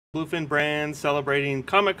Bluefin Brand celebrating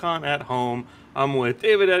Comic Con at home. I'm with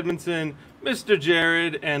David Edmondson, Mr.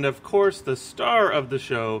 Jared, and of course the star of the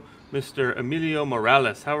show, Mr. Emilio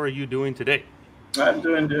Morales. How are you doing today? I'm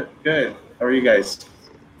doing good. How are you guys?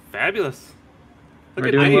 Fabulous. Look We're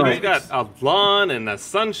at doing Dave. well. He's got a lawn and the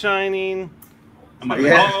sun shining. And my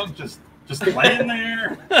Yeah. dog just laying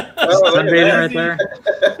there. Oh, look at Sunbathing that.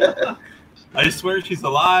 right there. I swear she's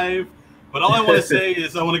alive. But all I want to say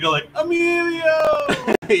is I want to go like, Emilio!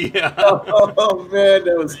 Yeah. Oh man,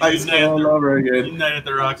 that was high school all over again. United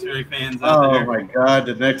the Roxbury fans out Oh there. my god,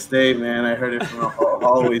 the next day, man, I heard it from the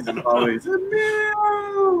hallways and hallways.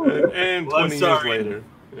 Emilio! And Well, I'm 20 years sorry. later.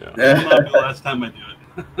 Yeah. It'll not be the last time I do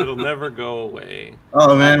it. It'll never go away.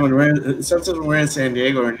 Oh man, sometimes when we're in San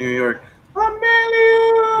Diego or New York,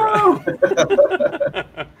 Emilio!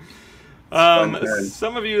 fun times.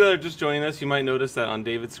 Some of you that are just joining us, you might notice that on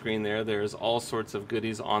David's screen there's all sorts of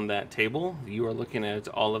goodies on that table. You are looking at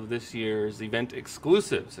all of this year's event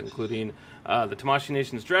exclusives, including the Tamashii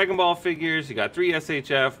Nation's Dragon Ball figures. You got 3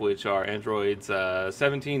 SHF, which are androids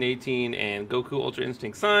 17, 18, and Goku Ultra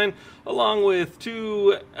Instinct Sign, along with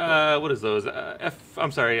two, what is those?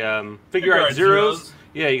 Figure Art Zeros.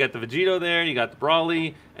 Yeah, you got the Vegito there, you got the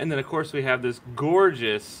Brawly, and then of course we have this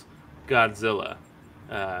gorgeous Godzilla.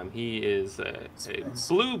 He is a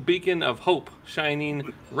blue beacon of hope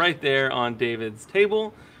shining right there on David's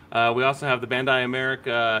table. We also have the Bandai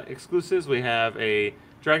America exclusives. We have a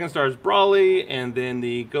Dragon Stars Brawly and then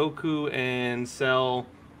the Goku and Cell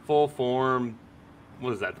full form.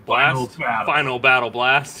 What is that? The Blast? Final Battle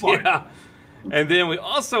Blast. Fine. Yeah. And then we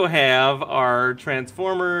also have our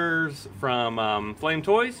Transformers from Flame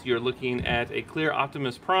Toys. You're looking at a clear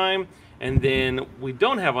Optimus Prime. And then we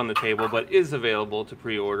don't have on the table, but is available to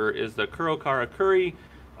pre-order, is the Kurokara Curry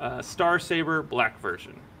Star Saber Black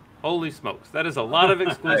version. Holy smokes. That is a lot of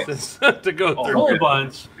exclusives to go A through. whole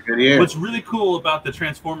bunch. Good year. What's really cool about the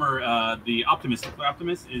Transformer, the Clear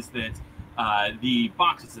Optimus, is that the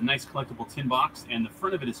box, it's a nice collectible tin box, and the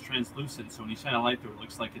front of it is translucent, so when you shine a light through it,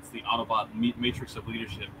 looks like it's the Autobot matrix of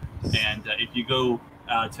leadership. And if you go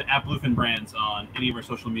to @Bluefin Brands on any of our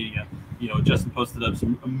social media, Justin posted up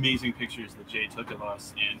some amazing pictures that Jay took of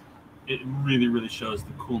us, and it really, really shows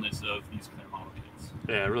the coolness of these clear model kits.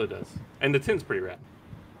 Yeah, it really does. And the tin's pretty rad.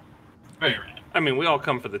 Very rad. I mean, we all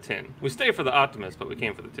come for the tin. We stay for the Optimus, but we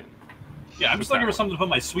came for the tin. Yeah, I'm just looking for something to put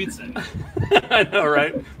my sweets in. I know,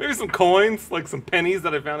 right? Maybe some coins, like some pennies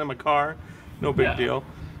that I found in my car. No big Yeah. deal.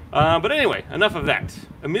 But anyway, enough of that.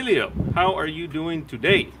 Emilio, how are you doing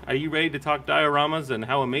today? Are you ready to talk dioramas and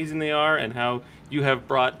how amazing they are and how you have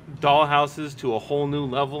brought dollhouses to a whole new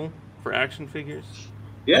level for action figures?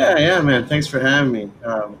 Yeah, man. Thanks for having me.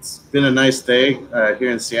 It's been a nice day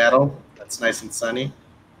here in Seattle. It's nice and sunny.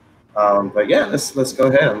 But yeah, let's go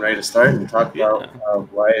ahead. I'm ready to start and talk about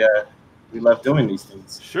why we love doing these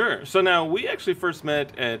things. Sure. So now we actually first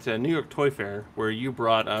met at New York Toy Fair, where you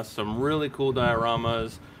brought us some really cool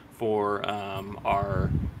dioramas for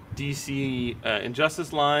our DC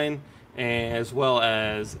Injustice line, as well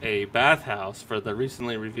as a bathhouse for the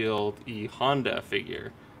recently revealed Honda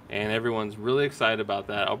figure. And everyone's really excited about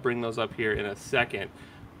that. I'll bring those up here in a second.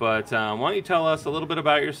 But why don't you tell us a little bit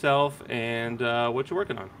about yourself and what you're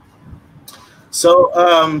working on? So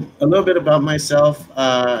a little bit about myself.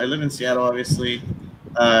 I live in Seattle, obviously.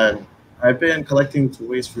 I've been collecting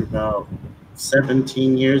toys for about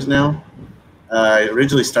 17 years now. I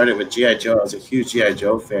originally started with G.I. Joe. I was a huge G.I.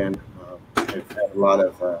 Joe fan. I've had a lot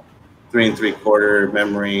of 3 3/4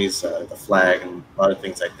 memories, the flag, and a lot of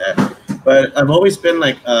things like that. But I've always been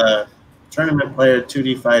like a tournament player,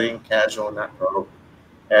 2D fighting, casual, not pro.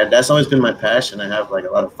 And that's always been my passion. I have like a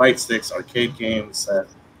lot of fight sticks, arcade games,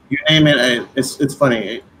 you name it. It's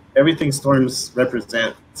funny. Everything Storms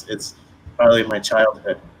represents, it's probably my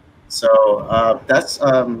childhood. So that's,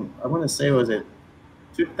 I want to say, was it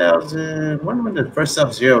 2000? When was the first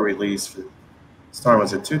Sub-Zero release for Storm?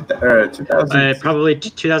 Was it 2000? Probably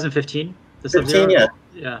 2015. The 15, Sub-Zero? yeah.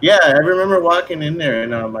 Yeah. Yeah, I remember walking in there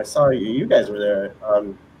and I saw you guys were there,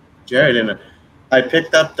 Jared, and I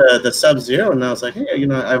picked up the Sub-Zero and I was like, hey,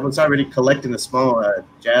 I was already collecting the small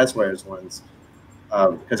Jazzwares ones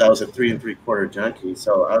because I was a 3 3/4 junkie.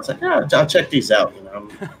 So I was like, yeah, I'll check these out. I'm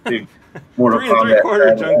a big Mortal 3 Kombat 3/4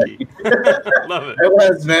 fan. junkie. Love it. It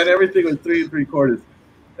was, man. Everything was 3 3/4.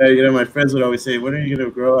 My friends would always say, when are you going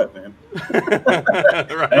to grow up, man?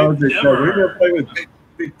 Right. I was just, we're going to play with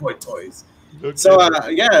big boy toys. Okay. So,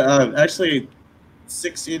 actually,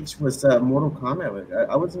 6-inch was Mortal Kombat.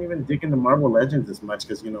 I wasn't even digging the Marvel Legends as much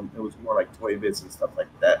because, it was more like Toy Biz and stuff like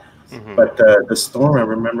that. But the Storm, I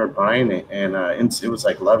remember buying it, and it was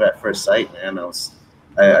like love at first sight, man. I was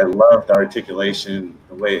I loved the articulation,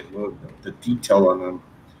 the way it moved, the detail on them.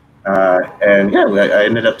 And yeah, I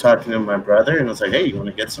ended up talking to my brother, and I was like, "Hey, you want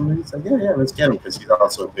to get some?" He's like, "Yeah, let's get them," because he's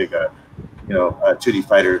also a big, 2D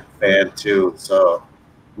fighter fan too. So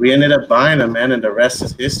we ended up buying them, man, and the rest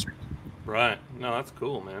is history. Right. No, that's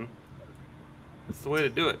cool, man. That's the way to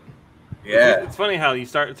do it. Yeah, It's funny how it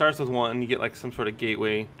starts with one, you get like some sort of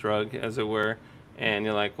gateway drug, as it were, and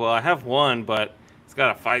you're like, well, I have one, but it's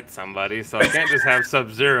got to fight somebody, so I can't just have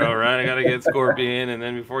Sub-Zero, right? I got to get Scorpion, and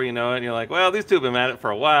then before you know it, you're like, well, these two have been at it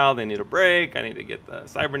for a while. They need a break. I need to get the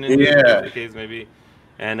Cyber Ninja, whatever the case may be.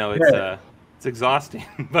 And no, it's exhausting,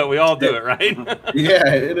 but we all do it, right? yeah.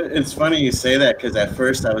 It's funny you say that because at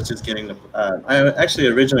first I was just getting the. I actually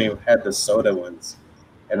originally had the soda ones,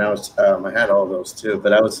 and I had all those too.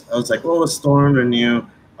 But I was like, well, with Storm or New,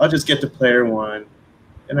 I'll just get the player one.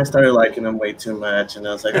 And I started liking them way too much, and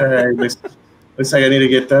I was like, all right, looks like I need to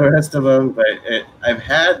get the rest of them. But I've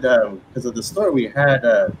had because of the store, we had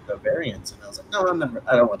the variants, and I was like, no,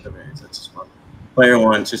 I don't want the variants. I just want player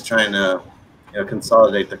one, just trying to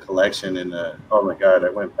consolidate the collection. And oh my god, I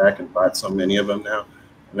went back and bought so many of them now,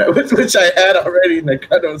 which I had already, and I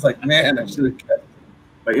kind of was like, man, I should have kept them.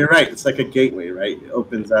 But you're right, it's like a gateway, right? It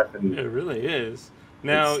opens up, and It really is.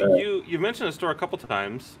 Now, you mentioned a store a couple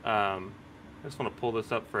times. I just want to pull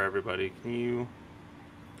this up for everybody. Are you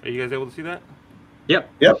guys able to see that? Yep.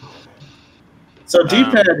 So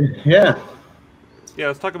D-pad, yeah. Yeah,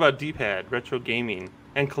 let's talk about D-pad, retro gaming,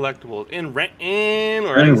 and collectibles in Renton.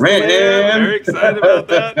 Very excited about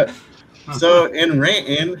that. So in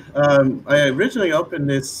Renton, I originally opened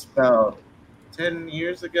this about 10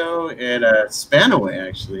 years ago at Spanaway,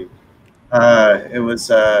 actually. It was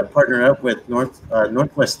partnered up with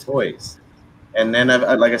Northwest Toys. And then,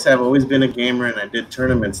 like I said, I've always been a gamer, and I did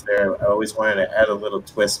tournaments there. I always wanted to add a little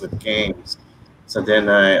twist with games. So then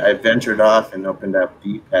I ventured off and opened up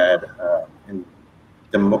D-pad in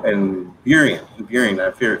Burien.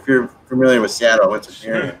 If you're familiar with Seattle, I went to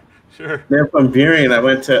Burien. Sure. Then from Burien, I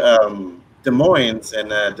went to Des Moines,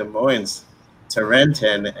 and Des Moines to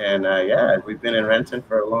Renton. And yeah, we've been in Renton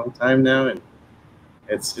for a long time now, and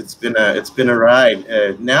it's been a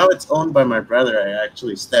ride. Now it's owned by my brother. I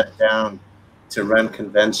actually stepped down to run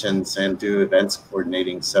conventions and do events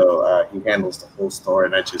coordinating. So he handles the whole store,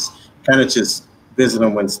 and I just visit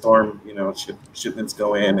him when Storm, shipments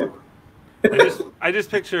go in. And I just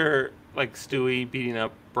picture like Stewie beating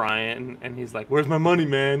up Brian, and he's like, "Where's my money,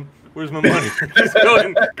 man? Where's my money? Just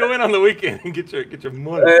go in on the weekend and get your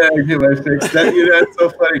money." I get my fix. That's so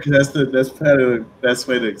funny because that's probably the best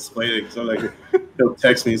way to explain it. So like, he'll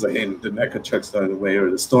text me, he's like, "Hey, the NECA truck's on the way, or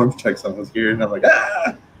the Storm truck's almost here," and I'm like,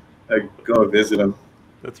 "Ah!" I go visit him.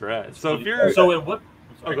 That's right. So if you're at what?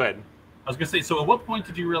 Oh, go ahead. I was gonna say. So at what point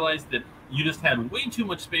did you realize that you just had way too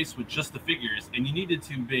much space with just the figures, and you needed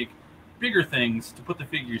to make bigger things to put the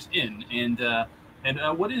figures in? And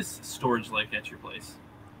what is storage like at your place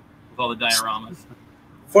with all the dioramas?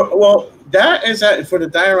 For the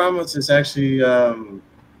dioramas is actually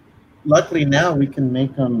luckily now we can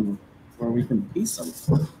make them where we can piece them,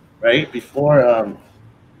 right? Before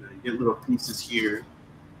you get little pieces here,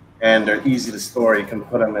 and they're easy to store. You can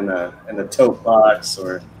put them in a tote box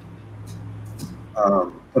or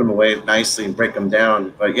put them away nicely and break them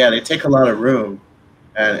down. But yeah, they take a lot of room,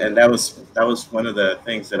 and that was one of the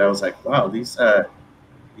things that I was like, wow, these are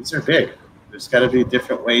big. There's got to be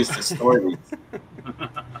different ways to store these.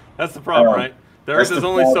 That's the problem, right? The Earth is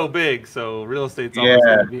only so big, so real estate's always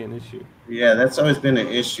going to be an issue. Yeah, that's always been an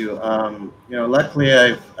issue. Luckily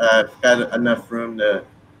I've got enough room to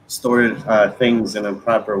store things in a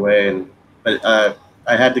proper way, but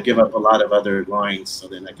I had to give up a lot of other lines so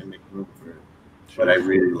then I can make room for what I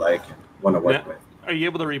really like and want to work with. Are you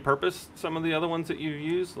able to repurpose some of the other ones that you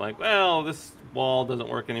use? Like, well, this wall doesn't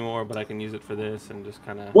work anymore, but I can use it for this, and just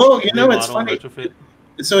kind of it's funny.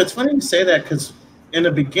 So it's funny you say that because in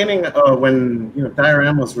the beginning, when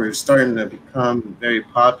dioramas were starting to become very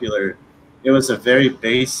popular, it was a very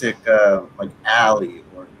basic like alley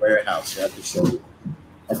or warehouse. I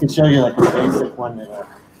can show you like a basic one that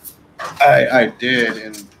I did,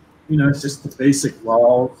 and it's just the basic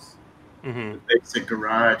walls, the basic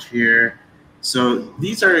garage here. So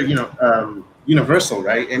these are universal,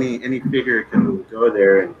 right? Any figure can go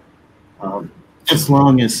there, and as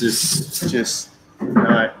long as it's just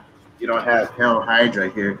not, you don't have Hell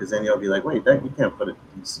Hydra here, because then you'll be like, wait, you can't put a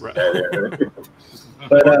piece of that there.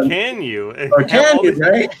 But, or can you? Or can you,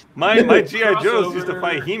 right? My G.I. Joes used to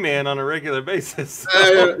fight He-Man on a regular basis.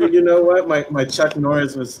 You know what? My Chuck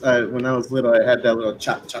Norris was, when I was little, I had that little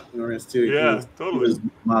Chuck Norris too. Yeah, totally. He was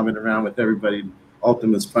mobbing around with everybody,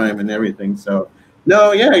 Optimus Prime and everything. So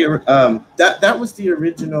No, yeah, that was the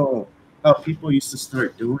original how people used to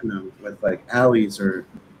start doing them with like alleys or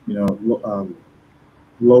you know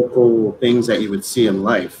local things that you would see in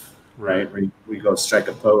life, Right. right? Where we go strike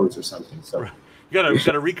a pose or something. So Right. You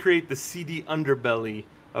gotta recreate the seedy underbelly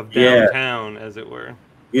of yeah, downtown, as it were.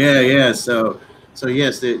 yeah. So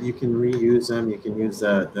yes, you can reuse them. You can use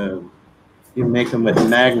the you make them with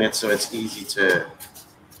magnets, so it's easy to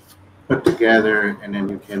put together, and then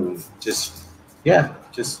you can just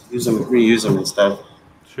use them, reuse them and stuff.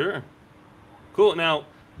 Sure. Cool. Now,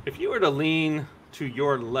 if you were to lean to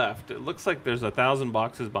your left, it looks like there's 1,000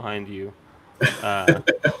 boxes behind you, uh,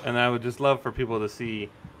 and I would just love for people to see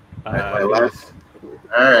My these. left.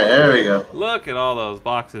 All right, there we go. Look at all those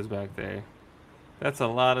boxes back there. That's a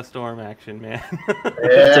lot of storm action, man.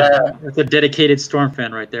 Yeah, That's a dedicated Storm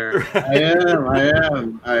fan right there. I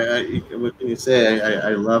am. What can you say? I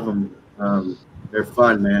love them. They're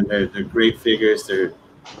fun, man. They're great figures. They're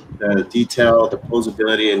the detail, the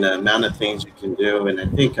posability, and the amount of things you can do. And I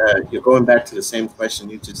think you're going back to the same question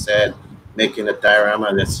you just said, making a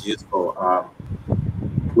diorama that's useful.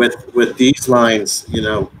 With these lines,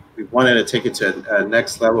 we wanted to take it to a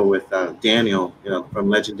next level with Daniel, from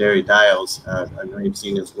Legendary Dials. I know you've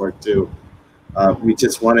seen his work too. We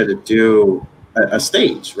just wanted to do a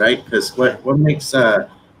stage, right? Because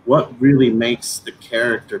what really makes the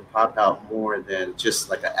character pop out more than just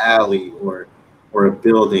like an alley or a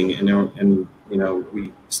building? And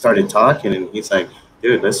we started talking, and he's like,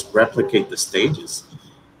 "Dude, let's replicate the stages."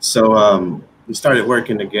 So we started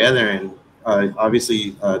working together, and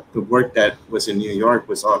obviously the work that was in New York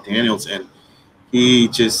was all Daniel's, and he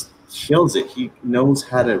just kills it. He knows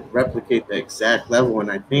how to replicate the exact level,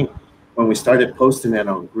 and I think when we started posting it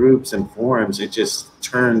on groups and forums, it just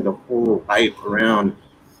turned the whole hype around.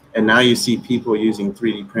 And now you see people using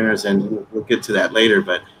 3D printers, and we'll get to that later.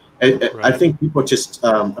 But I think people just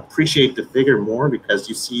appreciate the figure more because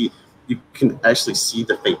you can actually see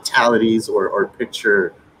the fatalities or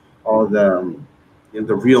picture all the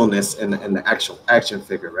realness and the actual action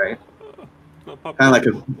figure, right? Kind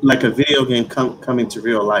of like a video game coming to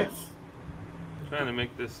real life. Trying to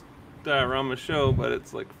make this diorama show, but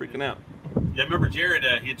it's like freaking out. Yeah, I remember Jared,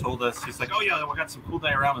 he had told us, he's like, "Oh yeah, we got some cool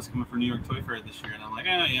dioramas coming for New York Toy Fair this year." And I'm like,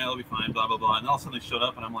 "Oh yeah, it'll be fine, blah, blah, blah." And all of a sudden they showed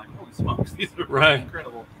up, and I'm like, "Holy smokes, these are Right.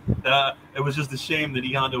 incredible." It was just a shame that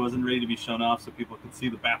E-Honda wasn't ready to be shown off so people could see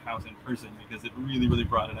the bathhouse in person, because it really, really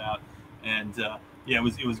brought it out. And yeah,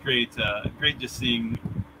 it was great, great just seeing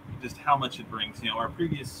just how much it brings. Our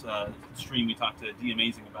previous stream, we talked to D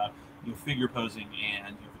Amazing about figure posing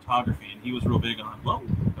and photography, and he was real big on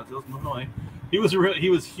he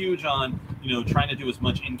was huge on trying to do as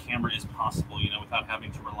much in camera as possible, without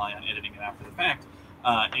having to rely on editing it after the fact,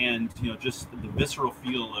 and just the visceral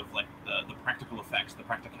feel of like the practical effects, the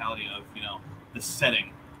practicality of the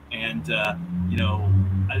setting, and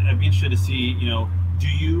I'd be interested to see do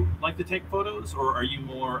you like to take photos, or are you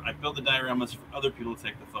more I build the dioramas for other people to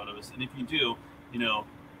take the photos? And if you do,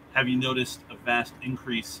 have you noticed a vast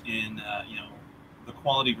increase in the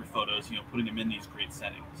quality of your photos, putting them in these great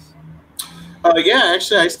settings? Yeah,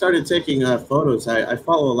 actually, I started taking photos. I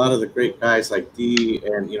follow a lot of the great guys like D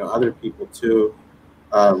and other people too.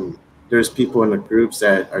 There's people in the groups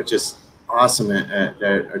that are just awesome that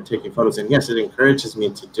are taking photos, and yes, it encourages me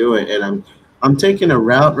to do it. And I'm taking a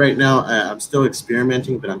route right now. I'm still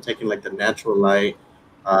experimenting, but I'm taking like the natural light.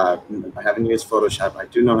 I haven't used Photoshop. I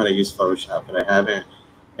do know how to use Photoshop, but I haven't.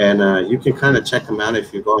 And you can kind of check them out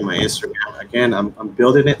if you go on my Instagram. Again, I'm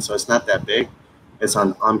building it, so it's not that big. It's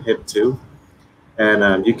on hip too.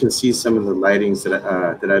 And you can see some of the lightings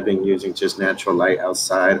that I've been using, just natural light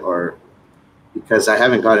outside, or because I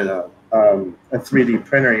haven't gotten a 3D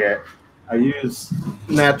printer yet, I use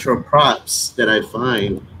natural props that I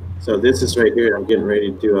find. So this is right here. I'm getting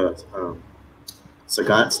ready to do a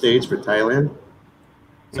Sagat stage for Thailand.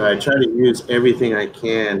 So I try to use everything I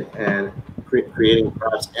can and creating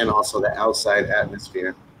props and also the outside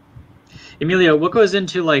atmosphere. Emilio, what goes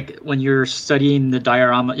into like when you're studying the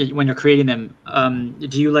diorama, when you're creating them?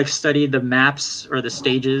 Do you like study the maps or the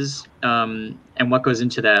stages, and what goes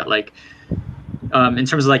into that? Like in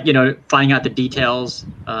terms of like finding out the details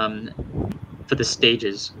for the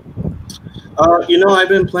stages. I've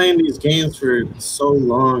been playing these games for so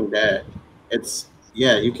long that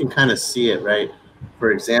you can kind of see it, right?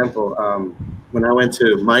 For example, when I went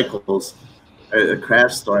to Michael's, a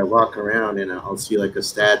craft store, I walk around and I'll see like a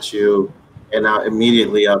statue, and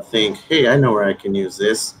I'll think, hey, I know where I can use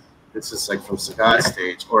this. This is like from Sagat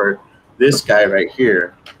stage, or this guy right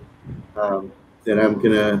here. That I'm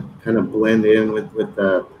gonna kind of blend in with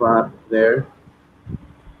the prop there,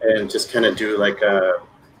 and just kind of do like a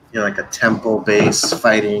like a temple base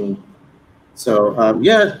fighting. So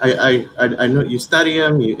yeah, I know you study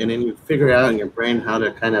them, and then you figure out in your brain how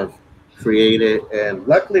to kind of create it. And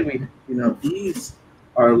luckily, these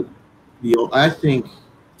are I think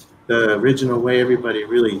the original way everybody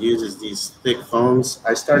really uses these thick foams.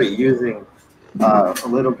 I started using a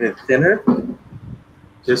little bit thinner,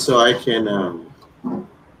 just so I can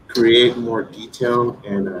create more detail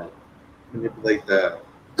and manipulate the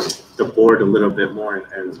board a little bit more,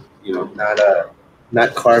 and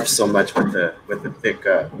not carve so much with the thick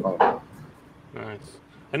foam. Nice.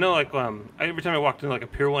 I know, like, every time I walked into like a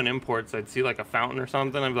Pier 1 Imports, I'd see like a fountain or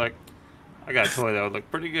something. I'd be like, I got a toy that would look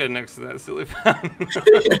pretty good next to that silly fountain.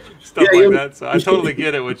 Stuff like that. So I totally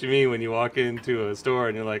get it what you mean when you walk into a store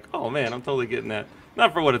and you're like, oh man, I'm totally getting that.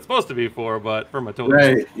 Not for what it's supposed to be for, but for my toy.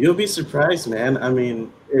 Right. You'll be surprised, man. I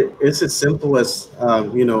mean, it's as simple as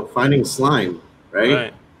finding slime,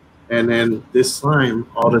 right? And then this slime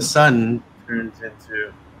all of a sudden turns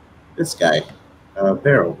into this guy,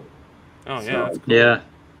 Barrel. Oh yeah. So, That's cool. Yeah.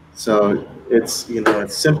 So it's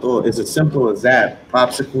it's simple. It's as simple as that.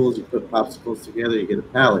 Popsicles. You put popsicles together, you get a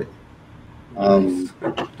palette. Do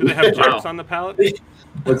they have jokes on the palette?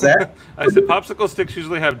 What's that? I said popsicle sticks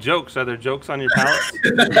usually have jokes. Are there jokes on your palettes?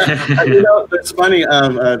 That's funny.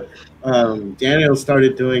 Daniel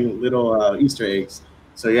started doing little Easter eggs.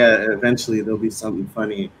 So yeah, eventually there'll be something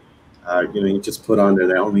funny. You just put on there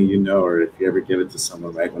that only you know, or if you ever give it to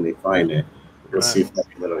someone right when they find it, you'll see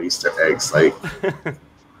funny little Easter eggs like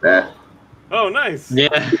that. Oh, nice.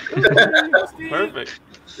 Yeah. Perfect.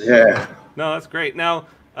 Yeah. No, that's great. Now,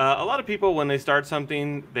 a lot of people, when they start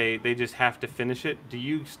something, they just have to finish it. Do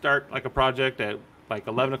you start like a project at like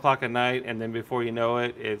 11 o'clock at night, and then before you know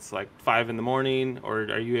it, it's like 5 in the morning, or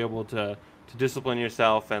are you able to discipline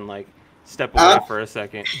yourself and like step away for a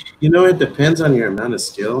second? It depends on your amount of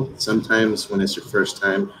skill. Sometimes when it's your first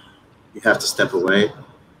time, you have to step away,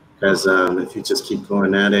 because if you just keep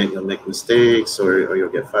going at it, you'll make mistakes or you'll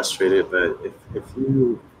get frustrated. But if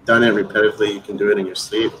you've done it repetitively, you can do it in your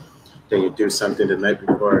sleep. Then you do something the night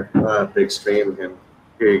before big stream, and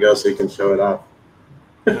here you go, so you can show it off.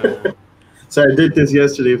 So I did this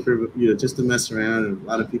yesterday for just to mess around, and a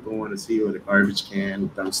lot of people want to see you with a garbage can,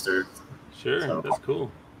 dumpster. Sure, So. That's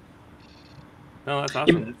cool. No, that's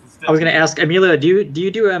awesome. I was going to ask, Emilio, do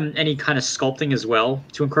you do any kind of sculpting as well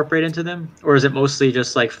to incorporate into them, or is it mostly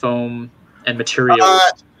just like foam and materials?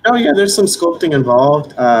 Oh yeah, there's some sculpting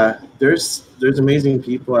involved. There's amazing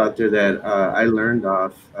people out there that I learned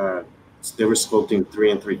off. They were sculpting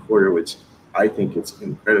 3 3/4, which I think it's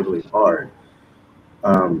incredibly hard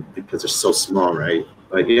because they're so small, right?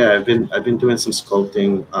 But yeah, I've been doing some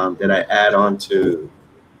sculpting that I add on to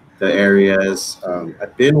the areas.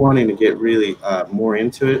 I've been wanting to get really more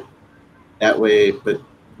into it that way, but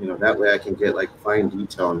that way I can get like fine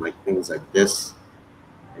detail on like things like this,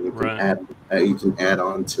 and you can add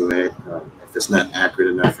on to it if it's not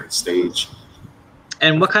accurate enough for the stage.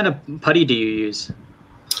 And what kind of putty do you use?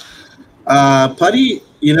 Putty,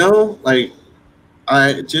 like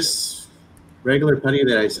I just regular putty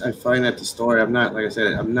that I find at the store. I'm not, like I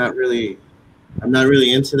said, I'm not really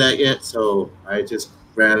into that yet. So I just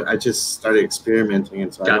started experimenting,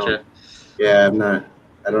 and so Gotcha. I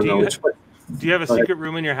don't know which one. Do you have a secret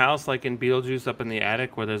room in your house, like in Beetlejuice up in the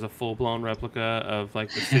attic, where there's a full-blown replica of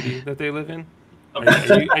like the city that they live in?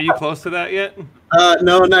 Are you close to that yet?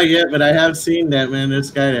 No, not yet, but I have seen that, man.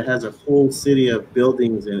 This guy that has a whole city of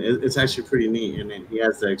buildings, and it's actually pretty neat. And then he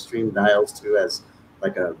has the extreme dials too, as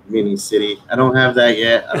like a mini city. I don't have that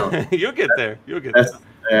yet. I don't. You'll get there. You'll get there.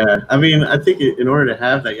 Yeah, I mean, I think in order to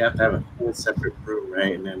have that, you have to have a whole separate room,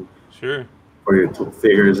 right? And then sure, for your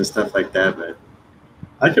figures and stuff like that. But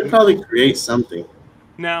I could probably create something.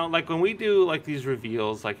 Now, like when we do like these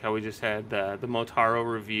reveals, like how we just had the Motaro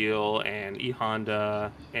reveal and E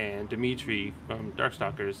Honda and Dimitri from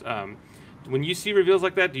Darkstalkers, when you see reveals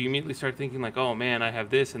like that, do you immediately start thinking like, oh man, I have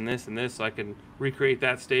this and this and this, so I can recreate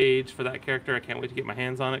that stage for that character? I can't wait to get my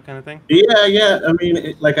hands on it, kind of thing. Yeah. I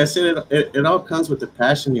mean, like I said, it all comes with the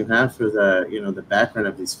passion you have for the background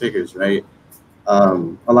of these figures, right?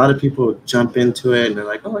 A lot of people jump into it and they're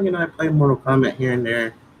like, oh, I play Mortal Kombat here and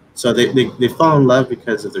there. So they fall in love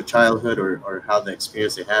because of their childhood or how the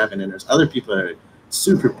experience they have. And then there's other people that are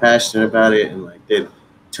super passionate about it and like did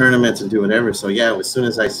tournaments and do whatever. So yeah, as soon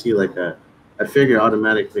as I see like a figure,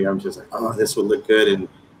 automatically I'm just like, oh, this would look good in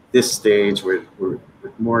this stage with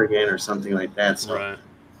Morgan or something like that. So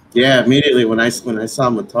yeah, immediately when I saw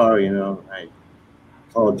Motaro, I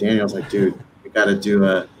called Daniel. I was like, dude, we got to do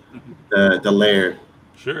the lair.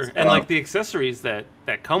 Sure. And like the accessories that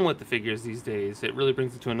come with the figures these days, it really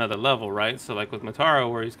brings it to another level, right? So like with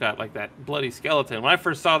Mataro, where he's got like that bloody skeleton. When I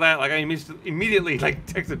first saw that, like I immediately like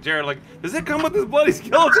texted Jared, like, does it come with this bloody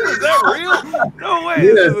skeleton? Is that real? No way,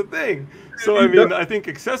 this is a thing. So I mean, I think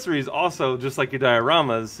accessories also, just like your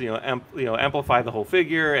dioramas, amplify the whole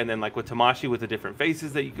figure, and then like with Tamashi, with the different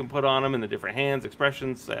faces that you can put on them, and the different hands,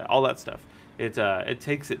 expressions, all that stuff. It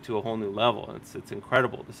takes it to a whole new level. It's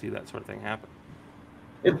incredible to see that sort of thing happen.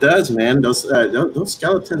 It does, man. Those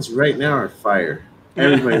skeletons right now are fire.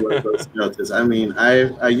 Everybody loves those skeletons. I mean,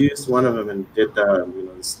 I used one of them and did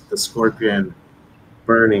the scorpion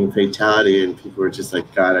burning fatality, and people were just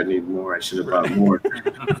like, God, I need more. I should have bought more.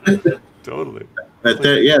 Totally. But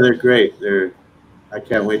they're great. I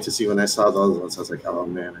can't wait to see when I saw those ones. I was like, oh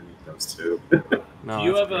man, I need those too. No, do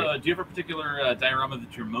you have a particular diorama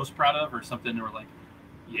that you're most proud of, or something where like,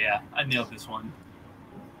 yeah, I nailed this one?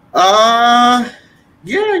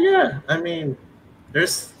 Yeah. I mean,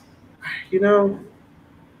 there's,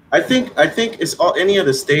 I think it's all any of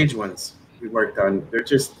the stage ones we worked on. They're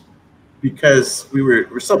just because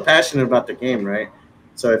we're so passionate about the game, right?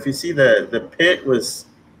 So if you see the pit was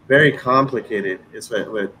very complicated, is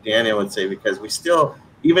what Daniel would say, because we still,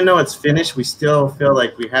 even though it's finished, we still feel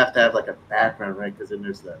like we have to have like a background, right? Because then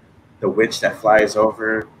there's the witch that flies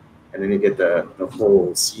over, and then you get the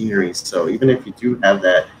whole scenery. So even if you do have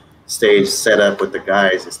that stage set up with the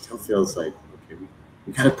guys, it still feels like, okay,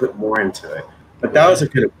 we got to put more into it. But that was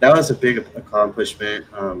a big accomplishment.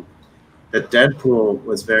 The Deadpool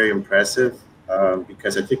was very impressive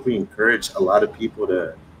because I think we encouraged a lot of people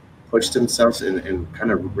to push themselves and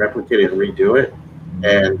kind of replicate it and redo it.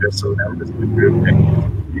 And there's some members of the group that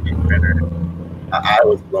did better. I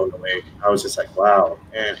was blown away. I was just like, wow.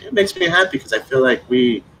 And it makes me happy because I feel like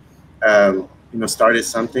we started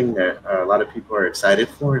something that a lot of people are excited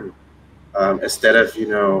for. And instead of,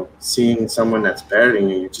 seeing someone that's better than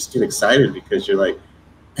you, you just get excited because you're like,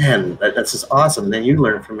 man, that's just awesome. And then you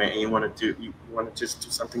learn from it and you want to just do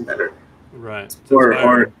something better. Right.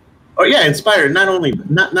 Or yeah, inspired.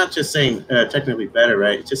 Not just saying technically better,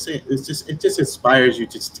 right? It just inspires you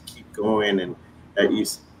just to keep going, and that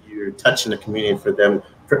you're touching the community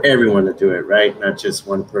for everyone to do it, right? Not just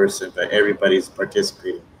one person, but everybody's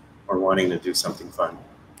participating or wanting to do something fun.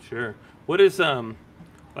 Sure. What is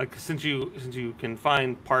like, since you can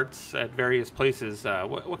find parts at various places,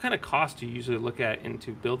 what kind of cost do you usually look at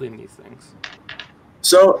into building these things?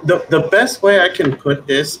 So the best way I can put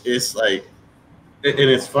this is like, and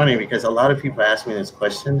it's funny because a lot of people ask me this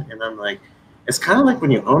question, and I'm like, it's kind of like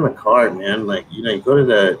when you own a car, man. Like, you go to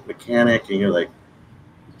the mechanic and you're like,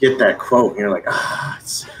 get that quote, and you're like, I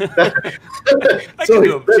can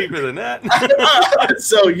do it cheaper than that.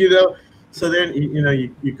 So then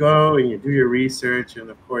you go and you do your research,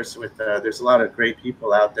 and of course there's a lot of great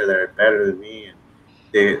people out there that are better than me, and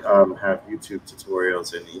they have YouTube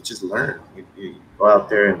tutorials, and you just learn. You go out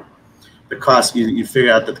there, and the cost, you figure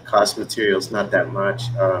out that the cost of material is not that much.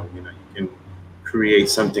 You can create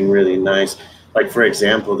something really nice. Like, for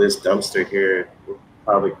example, this dumpster here will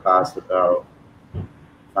probably cost about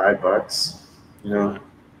 $5.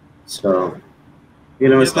 So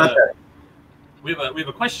it's not that. We have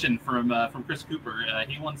a question from Chris Cooper.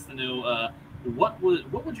 He wants to know what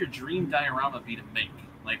would your dream diorama be to make?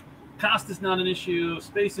 Like, cost is not an issue,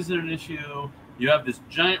 space isn't an issue. You have this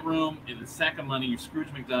giant room in a sack of money. You're Scrooge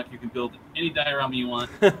McDuck. You can build any diorama you want.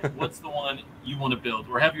 What's the one you want to build,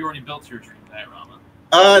 or have you already built your dream diorama?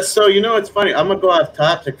 So it's funny. I'm gonna go off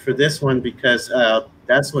topic for this one because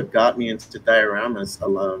that's what got me into dioramas a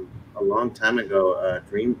long time ago.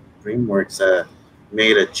 DreamWorks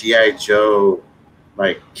made a G.I. Joe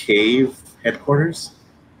cave headquarters,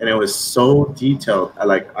 and it was so detailed.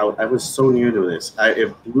 I was so new to this.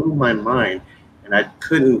 It blew my mind, and I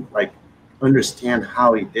couldn't understand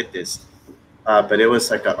how he did this. But it was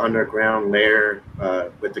like an underground layer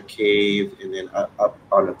with the cave, and then up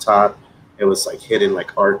on the top, it was hidden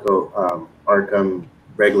like Arkham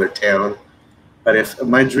regular town. But if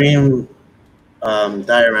my dream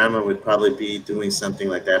diorama would probably be doing something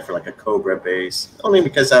like that for a Cobra base, only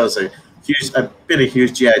because I've been a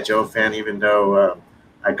huge G.I. Joe fan, even though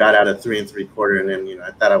I got out of 3 3/4, and then I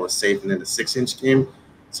thought I was safe, and then the 6-inch came,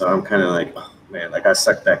 so I'm kind of like, oh man, I got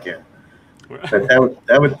sucked back in. But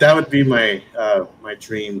that would be my my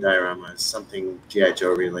dream diorama, something G.I.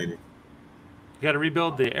 Joe related. You got to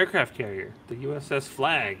rebuild the aircraft carrier, the USS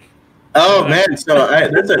Flag. Oh man, so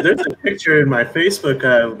there's a picture in my Facebook.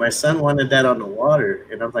 My son wanted that on the water,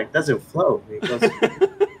 and I'm like, does it float? And he goes,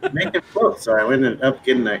 make it float. So I ended up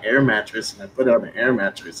getting an air mattress, and I put it on the air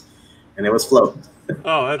mattress, and it was floating.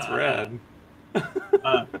 Oh, that's rad.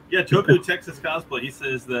 Yeah, Toku Texas Cosplay. He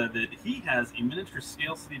says that he has a miniature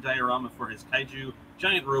scale city diorama for his kaiju,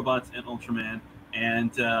 giant robots, and Ultraman.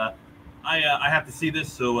 And I have to see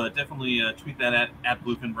this, so definitely tweet that at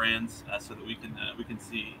Bluefin Brands so that we can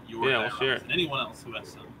see your dioramas sure. and anyone else who has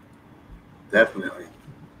some. Definitely.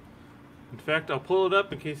 In fact, I'll pull it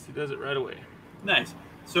up in case he does it right away. Nice.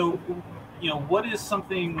 So, what is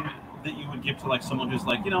something that you would give to like someone who's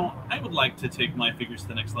like, I would like to take my figures to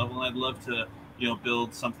the next level, and I'd love to,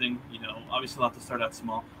 build something. Obviously, I'll have to start out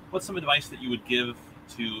small. What's some advice that you would give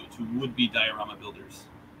to would-be diorama builders?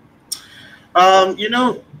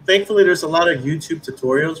 Thankfully, there's a lot of YouTube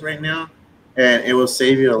tutorials right now, and it will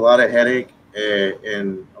save you a lot of headache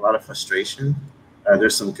and a lot of frustration.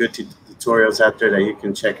 There's some good tutorials out there that you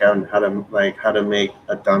can check out on how to make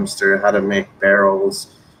a dumpster, how to make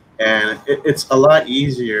barrels, and it's a lot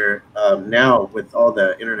easier now with all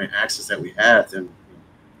the internet access that we have than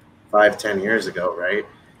 5-10 years ago, right?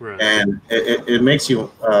 Right. And it makes you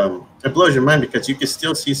it blows your mind because you can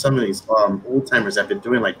still see some of these old timers that have been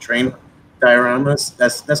doing like train dioramas.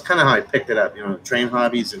 That's kind of how I picked it up, train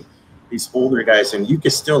hobbies and these older guys, and you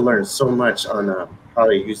can still learn so much on how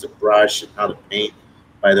to use the brush and how to paint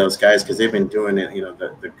by those guys because they've been doing it,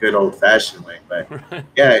 the good old fashioned way. But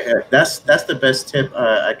yeah, that's the best tip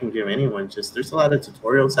I can give anyone. Just there's a lot of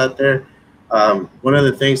tutorials out there. One of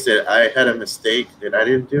the things that I had a mistake that I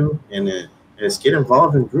didn't do is get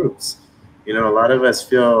involved in groups. A lot of us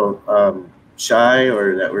feel shy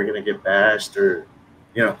or that we're gonna get bashed or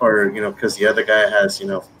because the other guy has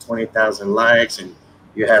 20,000 likes and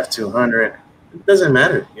you have 200. It doesn't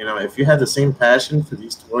matter. If you have the same passion for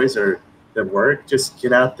these toys or the work, just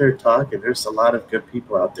get out there, talk, and there's a lot of good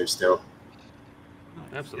people out there still.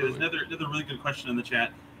 Absolutely. There's another really good question in the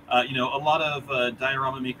chat. A lot of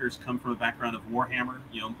diorama makers come from a background of Warhammer,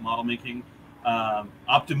 model making.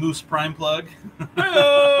 Optimus Prime plug.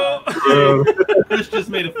 Chris just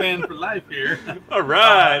made a fan for life here. All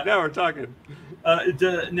right, now we're talking.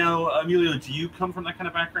 Now, Emilio, do you come from that kind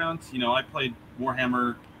of background? I played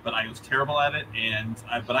Warhammer, but I was terrible at it,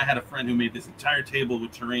 but I had a friend who made this entire table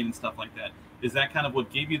with terrain and stuff like that. Is that kind of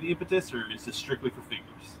what gave you the impetus, or is this strictly for figures?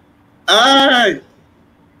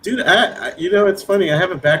 Dude, it's funny. I have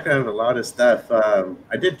a background in a lot of stuff.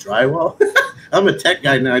 I did drywall. I'm a tech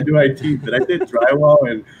guy now. I do IT, but I did drywall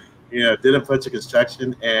and, did a bunch of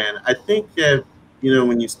construction. And I think that,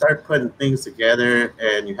 when you start putting things together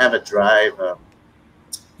and you have a drive,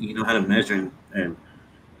 you know how to measure and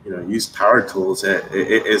use power tools.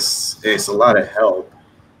 It's a lot of help.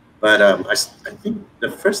 But I think the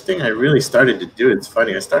first thing I really started to do, it's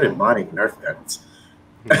funny, I started modding Nerf guns.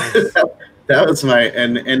 Nice. That was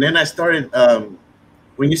and then I started,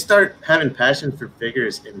 when you start having passion for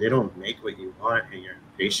figures and they don't make what you want and you're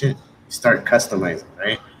impatient, you start customizing,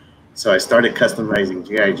 right? So I started customizing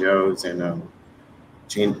G.I. Joes and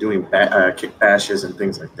doing kick bashes and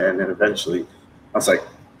things like that. And then eventually I was like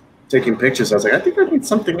taking pictures. I was like, I think I need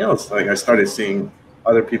something else. Like I started seeing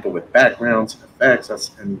other people with backgrounds and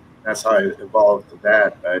effects. And that's how I evolved to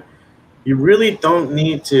that. But you really don't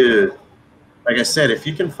need to, like I said, if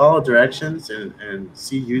you can follow directions and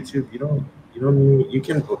see YouTube, you don't need, you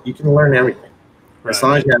can learn everything. Right. As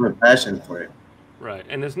long as you have a passion for it. Right,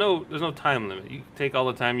 and there's no time limit. You can take all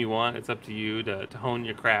the time you want. It's up to you to hone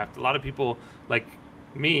your craft. A lot of people, like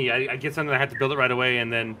me, I get something, I have to build it right away,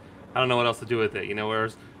 and then I don't know what else to do with it.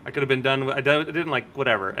 Whereas I could have been done. I did in like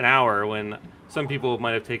an hour. When some people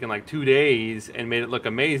might have taken like 2 days and made it look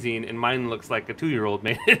amazing, and mine looks like a 2-year-old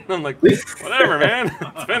made it. I'm like, whatever, man,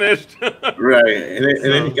 it's finished. Right, and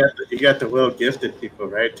then you got the well-gifted people,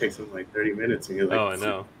 right? It takes them like 30 minutes, and you're like, oh, I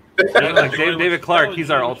know. Like David Clark,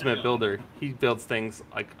 he's our ultimate builder. He builds things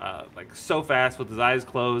like so fast with his eyes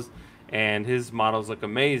closed, and his models look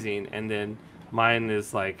amazing. And then mine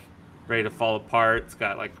is like ready to fall apart. It's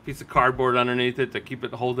got like a piece of cardboard underneath it to keep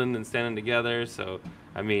it holding and standing together. So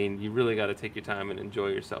I mean, you really got to take your time and enjoy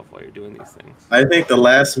yourself while you're doing these things. I think the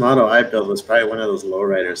last model I built was probably one of those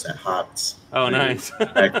lowriders that hopped. Oh, nice.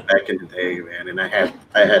 back in the day, man. And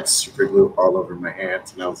I had super glue all over my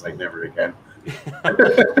hands, and I was like, never again. That's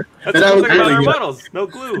the thing about our models. No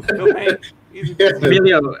glue, no paint. Easy.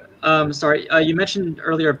 Emilio, sorry, you mentioned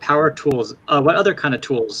earlier power tools. What other kind of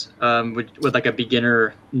tools would like a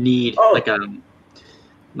beginner need? Oh. Like I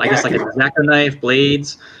guess like an X-Acto knife,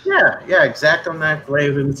 blades. Yeah, X-Acto knife,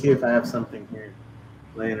 blade. Let me see if I have something here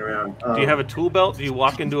laying around. Do you have a tool belt? Do you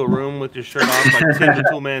walk into a room with your shirt off like Ninja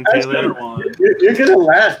Toolman Taylor? You're gonna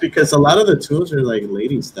laugh because a lot of the tools are like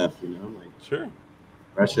lady stuff, like sure,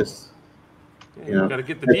 brushes. Yeah, you gotta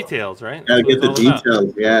get the details, right? Gotta get the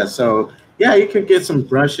details, yeah. So Yeah, you could get some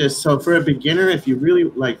brushes. So for a beginner, if you really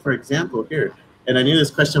like, for example, here, and I knew this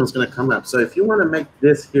question was going to come up. So if you want to make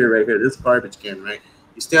this here, right here, this garbage can, right,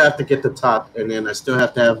 you still have to get the top, and then I still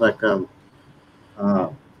have to have like uh,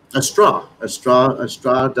 a straw. A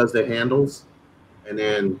straw does the handles, and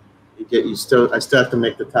then I still have to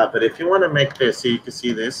make the top. But if you want to make this, so you can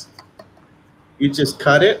see this, you just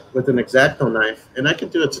cut it with an X-Acto knife, and I could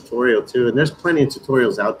do a tutorial too. And there's plenty of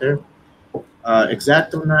tutorials out there.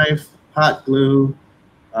 X-Acto knife, hot glue,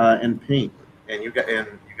 and paint, and you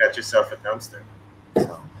got yourself a dumpster.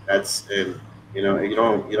 So that's and you know you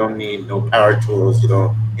don't need no power tools. You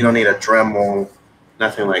don't need a Dremel,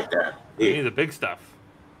 nothing like that. You need the big stuff.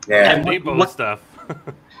 Yeah, And Depot stuff.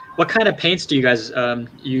 What kind of paints do you guys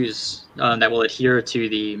use that will adhere to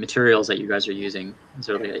the materials that you guys are using? Is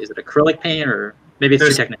it acrylic paint, or maybe it's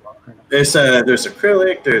too technical? There's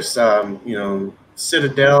acrylic. There's you know,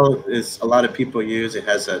 Citadel is a lot of people use. It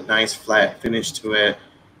has a nice flat finish to it.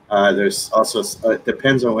 There's also it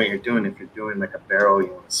depends on what you're doing. If you're doing like a barrel,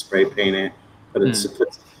 you want to spray paint it. But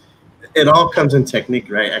it all comes in technique,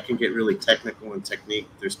 right? I can get really technical in technique.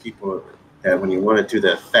 There's people that when you want to do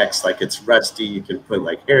the effects, like it's rusty, you can put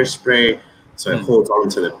like hairspray so it holds on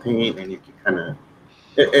to the paint, and you can kind of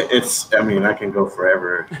it's. I mean, I can go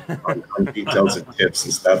forever on details and tips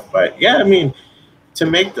and stuff, but yeah, I mean, to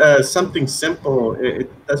make something simple, it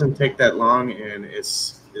doesn't take that long, and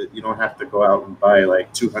you don't have to go out and buy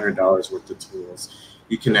like $200 worth of tools.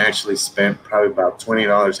 You can actually spend probably about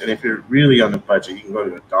 $20, and if you're really on the budget, you can go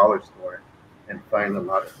to a dollar store and find a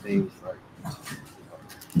lot of things like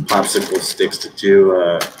popsicle sticks to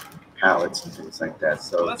do pallets and things like that.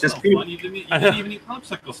 So that's just no people. fun. You didn't even eat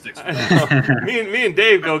popsicle sticks. me and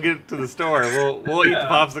Dave go get to the store. We'll eat the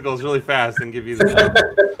popsicles really fast and give you the.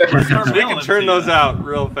 We can turn those out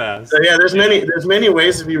real fast. So yeah, there's many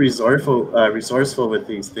ways to be resourceful with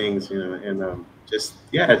these things, you know, and just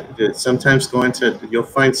yeah, sometimes you'll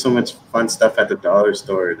find so much fun stuff at the dollar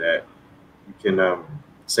store that you can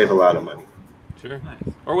save a lot of money. Sure. Nice.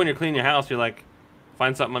 Or when you're cleaning your house, you're like,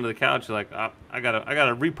 find something under the couch. You're like, I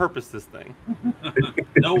gotta repurpose this thing.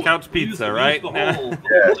 No, couch pizza, right?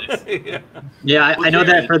 Yeah, I know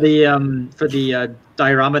that for the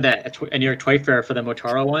diorama that at New York Toy Fair for the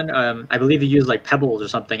Motaro one, I believe you used like pebbles or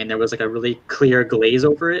something, and there was like a really clear glaze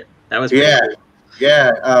over it. That was yeah.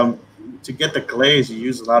 To get the glaze, you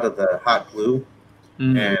use a lot of the hot glue.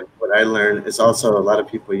 And what I learned is also a lot of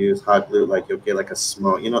people use hot glue. Like you'll get like a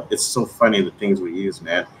small, you know, it's so funny the things we use,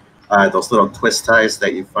 man. Those little twist ties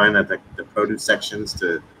that you find at the produce sections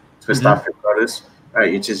to twist off your produce. All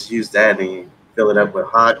right, you just use that and you fill it up with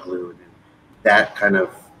hot glue. And that kind of,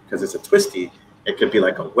 because it's a twisty, it could be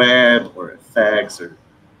like a web or effects or,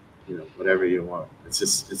 you know, whatever you want.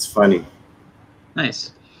 It's funny.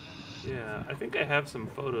 Nice. Yeah, I think I have some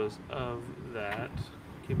photos of that.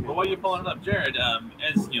 But while you're pulling it up, Jared,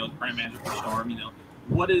 as you know, the brand manager for Storm, you know,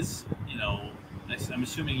 what is, you know, I'm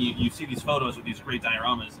assuming you see these photos with these great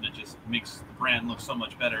dioramas, and it just makes the brand look so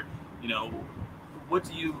much better. You know, what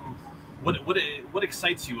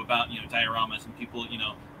excites you about, you know, dioramas and people, you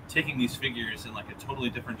know, taking these figures in like a totally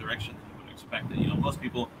different direction than you would expect? You know, most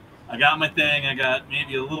people, I got my thing, I got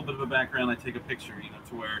maybe a little bit of a background, I take a picture, you know,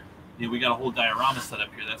 to where, you know, we got a whole diorama set up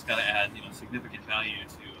here that's got to add, you know, significant value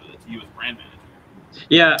to you as brand manager.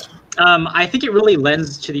 Yeah, I think it really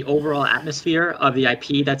lends to the overall atmosphere of the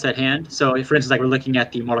IP that's at hand. So, for instance, like we're looking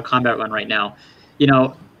at the Mortal Kombat one right now,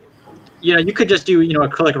 you could just do, you know,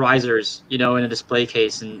 acrylic risers, you know, in a display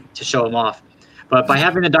case and to show them off. But by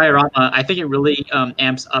having a diorama, I think it really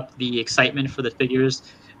amps up the excitement for the figures.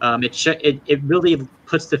 It really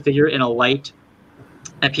puts the figure in a light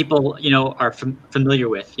that people, you know, are familiar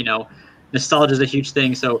with. You know, nostalgia is a huge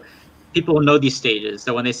thing. So people know these stages.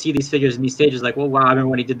 So when they see these figures in these stages, like, well, wow, I remember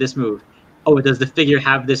when he did this move. Oh, does the figure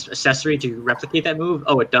have this accessory to replicate that move?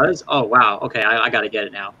 Oh, it does? Oh, wow. Okay, I got to get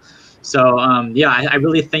it now. So, yeah, I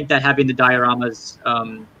really think that having the dioramas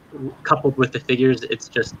coupled with the figures, it's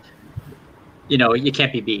just, you know, you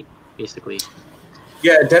can't be beat, basically.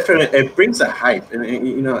 Yeah, definitely. It brings a hype. And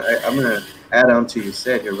you know, I'm going to add on to you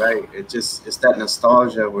said, you're right. It's that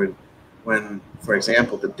nostalgia when, for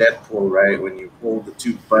example, the Deadpool, right? When you hold the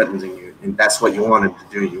two buttons and that's what you wanted to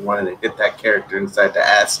do. You wanted to hit that character inside the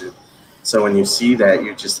acid. So when you see that,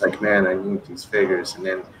 you're just like, man, I need these figures. And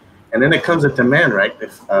then it comes with demand, right?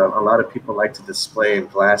 If a lot of people like to display in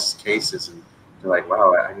glass cases, and they're like,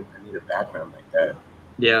 wow, I need a background like that.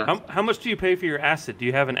 Yeah. How much do you pay for your acid? Do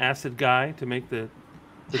you have an acid guy to make the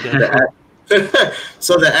Deadpool?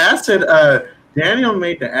 So the acid, Daniel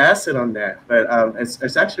made the acid on that, but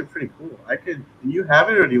it's actually pretty cool. Do you have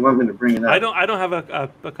it, or do you want me to bring it up? I don't have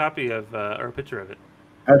a copy of or a picture of it.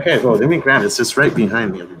 Okay, well, let me grab it. It's just right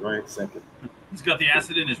behind me. Wait a second. He's got the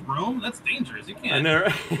acid in his room. That's dangerous. You can't. I know,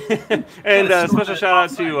 right? And special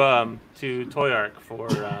shout out to Toy Arc for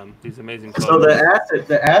these amazing photos. So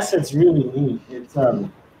the acid's really neat. It's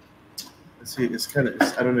let's see, it's kind of.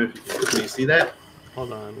 I don't know if can you see that?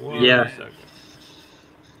 Hold on. Yeah. Second.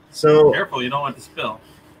 So Careful, you don't want to spill.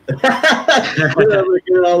 I'm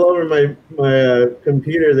looking all over my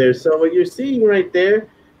computer there. So what you're seeing right there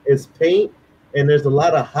is paint, and there's a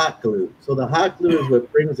lot of hot glue. So the hot glue is what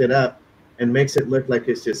brings it up and makes it look like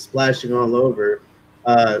it's just splashing all over.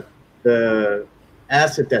 The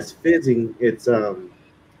acid that's fizzing, it's foam,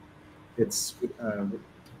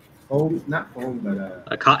 not foam,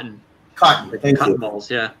 but Cotton. Cotton. Thank Cotton you.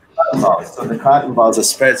 balls, yeah. Cotton balls. So the cotton balls are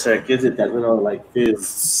spread, so it gives it that little like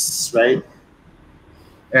fizz, right?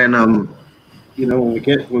 And you know,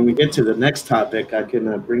 when we get to the next topic, I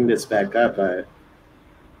can bring this back up.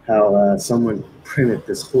 How someone printed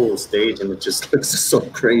this whole stage, and it just looks so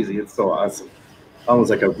crazy. It's so awesome, almost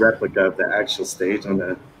like a replica of the actual stage on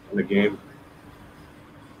the game.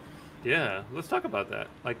 Yeah, let's talk about that.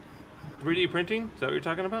 Like 3D printing? Is that what you're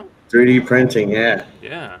talking about? 3D printing, yeah.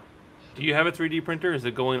 Yeah. Do you have a 3D printer? Is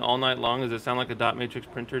it going all night long? Does it sound like a dot matrix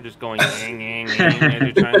printer just going yang, yang, yang as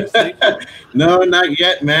you're trying to sleep? No, not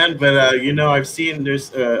yet, man. But you know, I've seen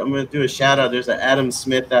there's. I'm gonna do a shout out. There's an Adam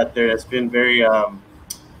Smith out there that's been very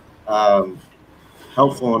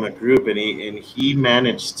helpful in a group, and he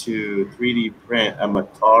managed to 3D print a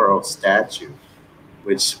Mataro statue,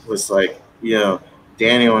 which was like, you know,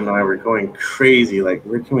 Daniel and I were going crazy. Like,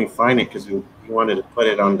 where can we find it? Because we wanted to put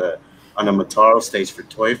it on the Mataro stage for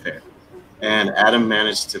Toy Fair. And Adam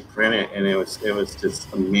managed to print it, and it was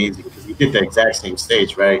just amazing because he did the exact same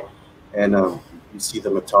stage, right? And you see the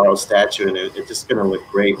Mataro statue, and it's just gonna look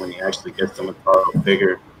great when he actually gets the Mataro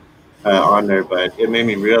figure on there. But it made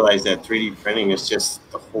me realize that 3D printing is just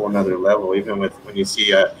a whole nother level. Even with when you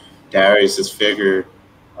see Darius's figure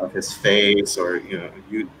of his face, or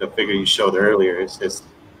the figure you showed earlier, it's just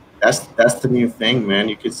that's the new thing, man.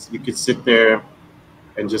 You could sit there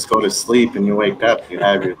and just go to sleep, and you wake up, you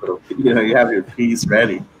have your little, you have your piece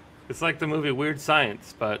ready. It's like the movie Weird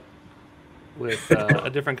Science, but with a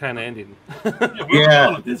different kind of ending.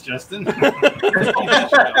 Yeah. With this, Justin.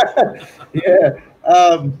 Yeah.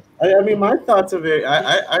 I mean, my thoughts of it,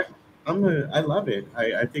 I love it.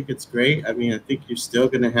 I think it's great. I mean, I think you're still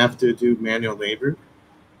going to have to do manual labor.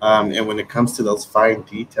 And when it comes to those fine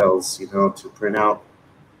details, to print out,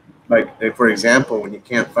 like, for example, when you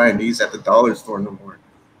can't find these at the dollar store no more,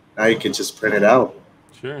 now you can just print it out.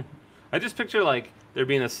 Sure. I just picture like there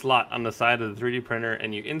being a slot on the side of the 3D printer,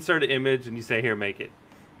 and you insert an image, and you say, "Here, make it."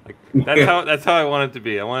 Like that's how I want it to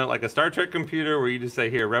be. I want it like a Star Trek computer where you just say,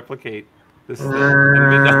 "Here, replicate this thing."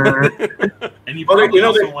 And you probably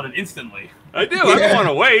also want it instantly. I do. Yeah. I don't want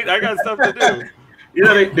to wait. I got stuff to do.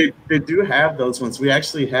 They do have those ones. We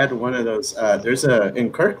actually had one of those. There's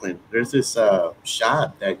in Kirkland. There's this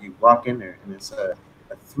shop that you walk in there, and it's a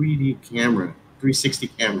 3D camera, 360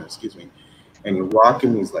 camera, excuse me. And you walk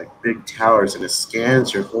in these like big towers, and it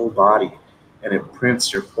scans your whole body, and it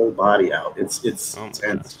prints your whole body out. It's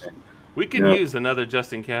intense. We could use another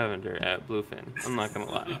Justin Cavender at Bluefin. I'm not gonna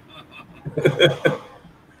lie. I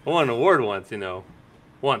won an award once,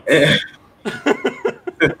 once.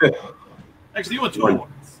 Actually, you won 2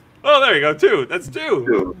 awards. Oh, there you go, 2. That's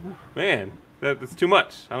 2. Man, that's too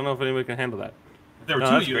much. I don't know if anybody can handle that. If there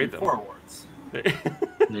were 2, you had 4 awards.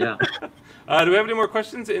 Yeah. Do we have any more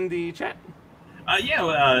questions in the chat? There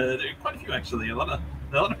are quite a few actually. A lot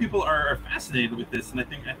of people are fascinated with this, and I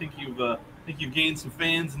think you've gained some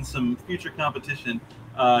fans and some future competition.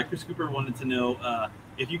 Chris Cooper wanted to know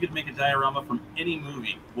if you could make a diorama from any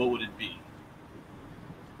movie, what would it be?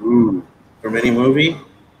 Ooh, from any movie?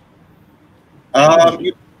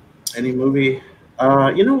 Any movie?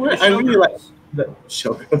 You know what? I really like the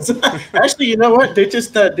Showgirls. Actually, you know what? They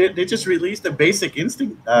just released a Basic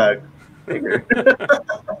Instinct figure.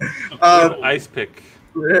 Ice pick.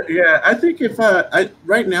 Yeah, I think if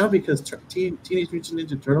right now, because Teenage Mutant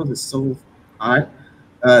Ninja Turtles is so hot,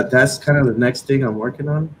 that's kind of the next thing I'm working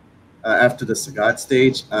on after the Sagat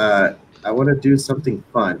stage. I want to do something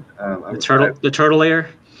fun. The turtle layer.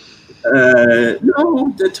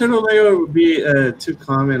 No, the turtle layer would be too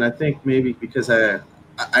common. I think maybe because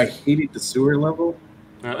I hated the sewer level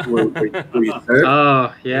where you surf.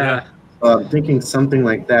 Oh yeah. I'm thinking something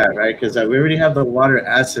like that, right? Because we already have the water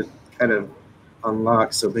acid kind of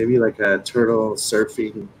unlocked, so maybe like a turtle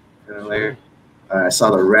surfing kind of layer. I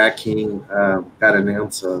saw the Rat King got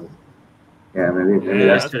announced, so yeah, maybe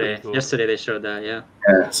yesterday. Cool. Yesterday they showed that, yeah.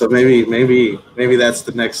 Yeah, so maybe that's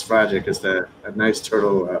the next project, is a nice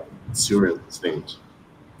turtle sewer stage.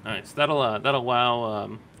 Nice. That'll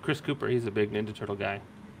wow Chris Cooper. He's a big Ninja Turtle guy.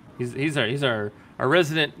 He's our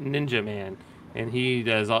resident ninja man, and he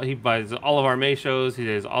buys all of our May shows. He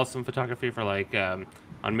does awesome photography for like on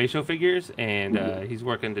May show figures, and he's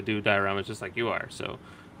working to do dioramas just like you are. So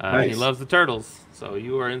Nice. he loves the turtles. So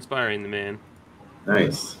you are inspiring the man.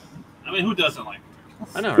 Nice. I mean, who doesn't like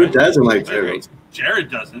turtles? I know, Who right? doesn't like Very turtles? Jared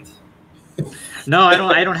doesn't. No,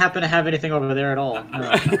 I don't happen to have anything over there at all.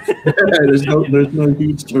 No, there's no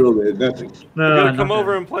huge turtle there. Nothing. You're gonna come nothing.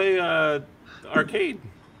 over and play arcade.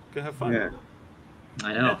 Go have fun. Yeah.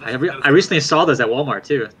 I know. I recently saw those at Walmart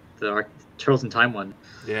too. The Turtles in Time one.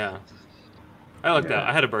 Yeah. I looked out.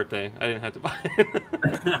 I had a birthday. I didn't have to buy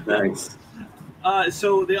it. Nice.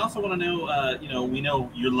 So they also want to know, we know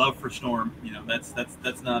your love for Storm.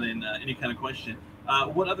 That's not in any kind of question.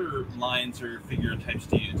 What other lines or figure types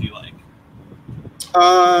do you like?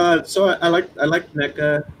 So I like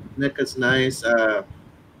NECA. NECA's nice.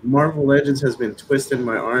 Marvel Legends has been twisting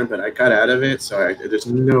my arm, but I got out of it, so there's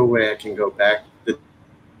no way I can go back.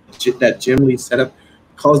 That Jim Lee setup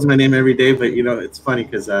calls my name every day, but it's funny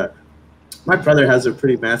because my brother has a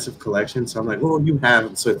pretty massive collection, so I'm like, well, you have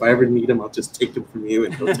them, so if I ever need them, I'll just take them from you,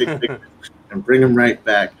 and he'll take pictures and bring them right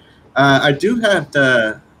back. I do have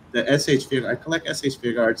the SH figure. I collect SH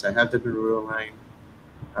figure arts. I have the Naruto line.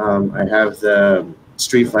 I have the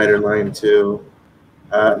Street Fighter line too.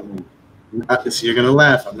 So you're gonna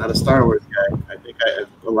laugh. I'm not a Star Wars guy. I think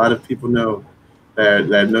a lot of people know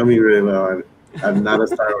that know me really well. I'm not a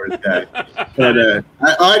Star Wars guy, but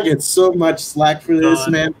I get so much slack for this,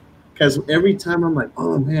 man. Because every time I'm like,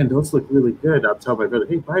 oh man, those look really good. I'll tell my brother,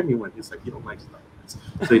 hey, buy me one. He's like, you don't like Star Wars,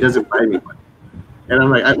 so he doesn't buy me one. And I'm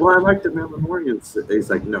like, I like the Mandalorians. He's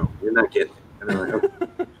like, no, you're not getting it. And I'm like,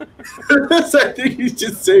 okay. So I think he's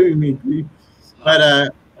just saving me.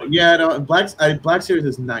 But yeah, no, Black Series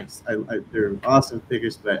is nice. They're awesome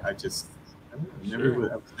figures, but I was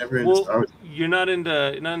never into Star Wars. You're not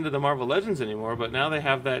into the Marvel Legends anymore, but now they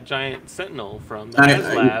have that giant Sentinel from the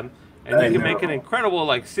HasLab, and you can make an incredible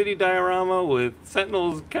like city diorama with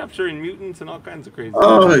Sentinels capturing mutants and all kinds of crazy.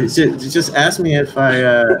 Oh, just ask me if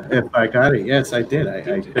I got it. Yes, I did. I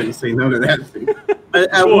couldn't say no to that thing.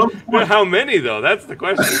 Well, how many though? That's the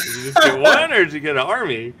question. Did you just get one, or did you get an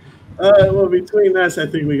army? Well, between us, I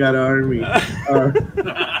think we got an army.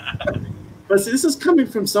 But this is coming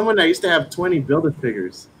from someone that used to have 20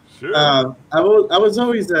 Build-A-Figures. Sure. I was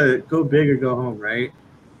always go big or go home, right?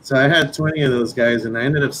 So I had 20 of those guys, and I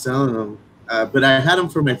ended up selling them. But I had them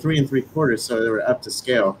for my 3 3/4, so they were up to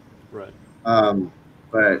scale. Right.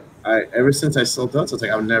 But ever since I sold those, I was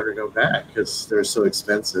like, I'll never go back because they're so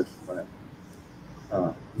expensive. But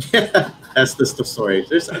yeah, that's the story.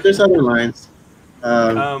 There's other lines.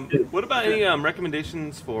 What about any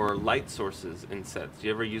recommendations for light sources in sets? Do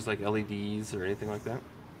you ever use like LEDs or anything like that?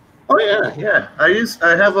 Oh yeah.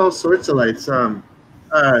 I have all sorts of lights. The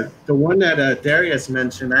one that Darius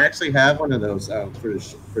mentioned, I actually have one of those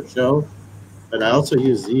for show, but I also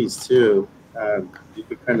use these too. You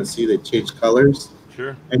can kind of see they change colors.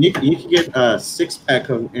 Sure. And you can get a 6-pack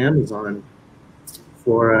on Amazon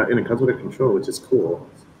and it comes with a control, which is cool,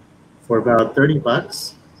 for about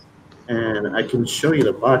 $30. And I can show you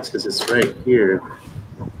the box because it's right here.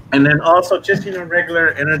 And then also just regular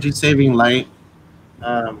energy saving light.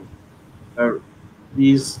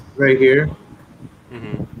 These right here.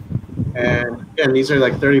 Mm-hmm. And again, these are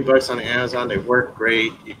like $30 on Amazon. They work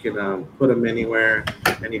great. You can put them anywhere,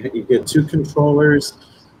 and you get 2 controllers,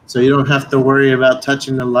 so you don't have to worry about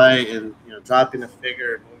touching the light and dropping a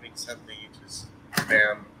figure or moving something. You just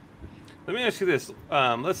bam. Let me ask you this.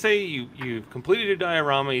 Let's say you've completed your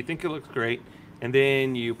diorama, you think it looks great, and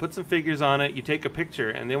then you put some figures on it, you take a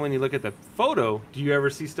picture, and then when you look at the photo, do you ever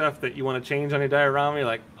see stuff that you want to change on your diorama? You're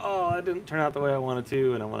like, oh, that didn't turn out the way I wanted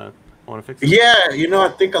to, and I want to fix it? Yeah, I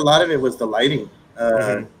think a lot of it was the lighting.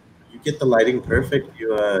 You get the lighting perfect,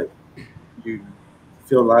 you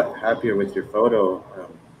feel a lot happier with your photo.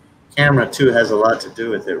 Camera, too, has a lot to do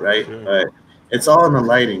with it, right? Sure. But it's all in the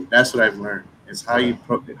lighting. That's what I've learned. Is how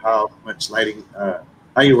much lighting,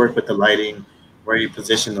 how you work with the lighting, where you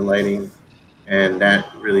position the lighting, and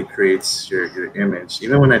that really creates your image.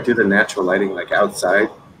 Even when I do the natural lighting, like outside,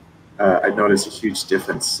 I notice a huge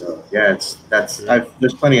difference. So yeah,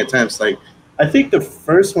 there's plenty of times. Like I think the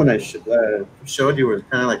first one I showed you was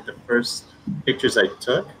kind of like the first pictures I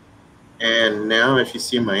took, and now if you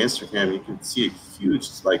see my Instagram, you can see a huge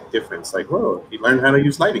difference. Like, whoa, you learned how to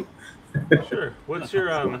use lighting. Sure. What's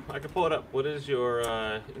your I can pull it up. What is your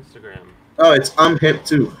Instagram? Oh, it's I'm hip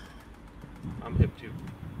too. I'm hip too.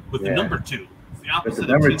 With the number 2. It's the opposite With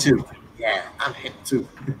the number of 2. Yeah, I'm hip too.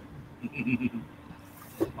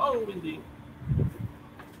 Oh, indeed.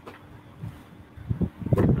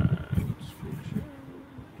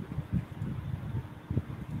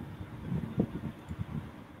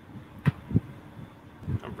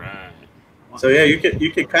 So yeah,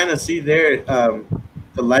 you can kind of see there.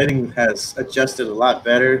 The lighting has adjusted a lot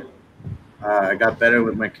better. I got better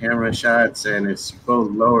with my camera shots, and as you go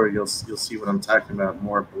lower, you'll see what I'm talking about.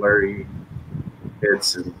 More blurry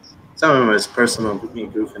bits, and some of them is personal me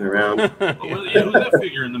goofing around. Yeah, who's that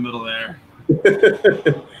figure in the middle there?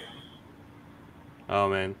 Oh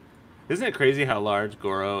man, isn't it crazy how large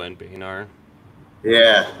Goro and Bane are?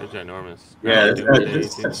 Yeah, They're ginormous. yeah. Too.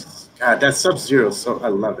 God, that Sub-Zero. So I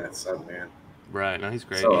love that sub, man. Right, no, he's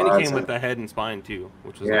great, So and he came awesome. with the head and spine too,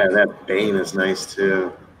 which was yeah. awesome. That Bane is nice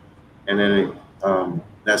too. And then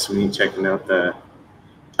that's me checking out the.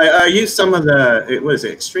 I used some of the. It was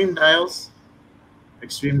Extreme Dials.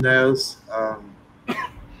 Extreme Dials. I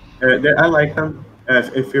like them.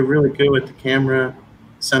 If you're really good with the camera,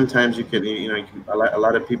 sometimes you can, a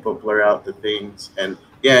lot of people blur out the things. And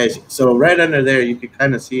yeah, so right under there, you can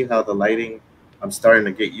kind of see how the lighting, I'm starting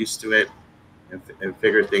to get used to it and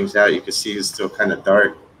figure things out. You can see it's still kind of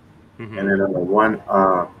dark. Mm-hmm. And then on the one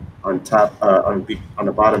on top, on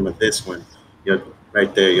the bottom of this one,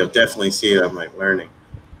 right there, you'll definitely see it. I'm like learning.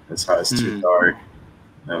 That's how it's too dark.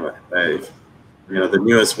 The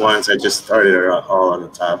newest ones I just started are all on the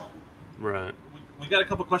top. Right. We got a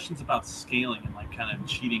couple questions about scaling and like kind of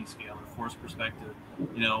cheating scale or force perspective.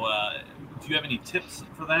 Do you have any tips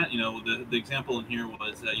for that? The example in here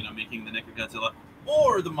was making the NECA Godzilla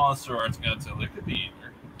or the Monster Arts Godzilla. It could be either.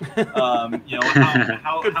 How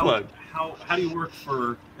do you work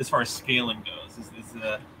for as far as scaling goes?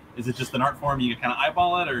 Is it just an art form you kind of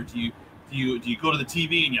eyeball it, or do you go to the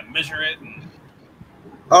TV and you measure it?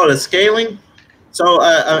 Oh, the scaling. So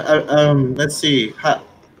let's see.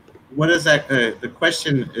 What is that? The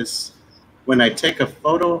question is, when I take a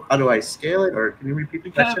photo, how do I scale it? Or can you repeat the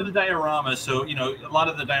question? Kind of the diorama. So a lot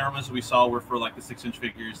of the dioramas we saw were for like the 6-inch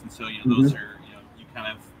figures, and so those are you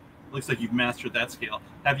kind of looks like you've mastered that scale.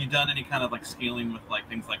 Have you done any kind of like scaling with like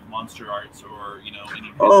things like Monster Arts or any kind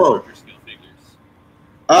of larger scale figures?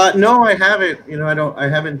 No, I haven't. I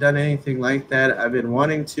haven't done anything like that. I've been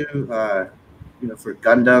wanting to, for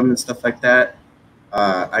Gundam and stuff like that.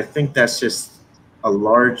 I think that's just a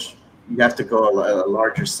large. You have to go a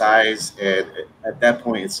larger size, and at that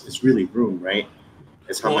point, it's really room, right?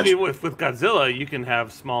 It's how much. With Godzilla, you can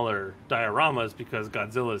have smaller dioramas because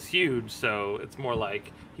Godzilla's huge, so it's more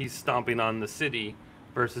like he's stomping on the city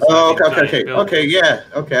versus. Okay, yeah,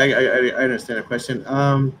 okay. I understand the question.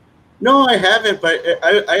 No, I haven't, but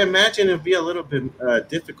I imagine it'd be a little bit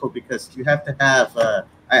difficult because you have to have. I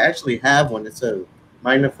actually have one. It's a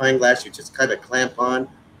magnifying glass you just kind of clamp on,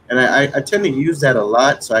 and I tend to use that a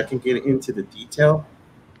lot so I can get into the detail.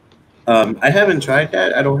 I haven't tried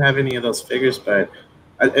that. I don't have any of those figures, but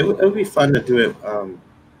it would be fun to do it.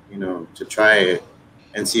 To try it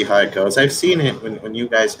and see how it goes. I've seen it when you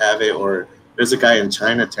guys have it, or there's a guy in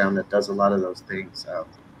Chinatown that does a lot of those things.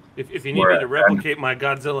 If you need me to replicate my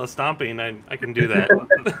Godzilla stomping, I can do that.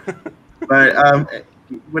 But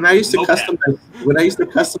when I used to customize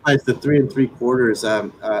the 3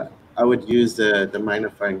 3/4, I would use the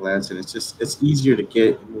magnifying glass, and it's easier to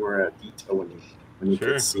get more detail when you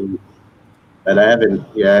can see. But I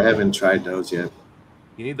haven't tried those yet.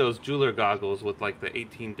 You need those jeweler goggles with like the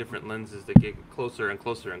 18 different lenses that get closer and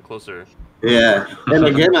closer and closer. Yeah, and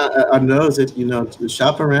again on those, to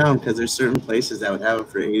shop around because there's certain places that would have them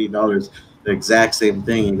for $80, the exact same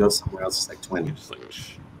thing. You go somewhere else, it's like 20. You're just like,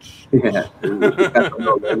 shh. Yeah, you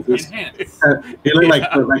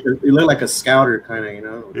look like a scouter kind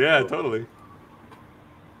of, Yeah, totally.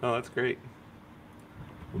 Oh, that's great.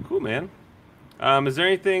 Well, cool, man. Is there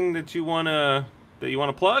anything that you wanna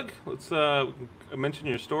plug? Let's mention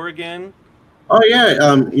your store again. Oh yeah,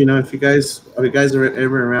 if you guys are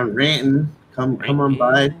ever around Renton, come on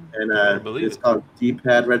by, and it's called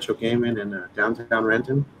D-Pad Retro Gaming in downtown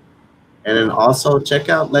Renton, and then also check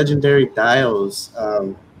out Legendary Dials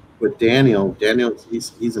with Daniel. Daniel,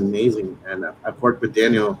 he's amazing, and I've worked with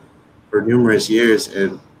Daniel for numerous years,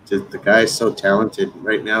 and the guy's so talented.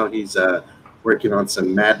 Right now, he's working on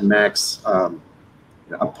some Mad Max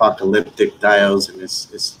apocalyptic dials, and it's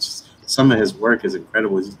just some of his work is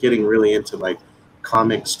incredible. He's getting really into like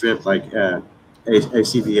comic strip, like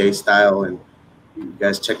ACVA style, and you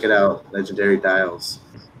guys check it out, Legendary Dials.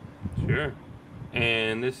 Sure.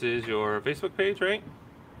 And this is your Facebook page, right?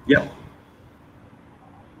 Yep.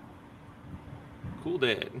 Cool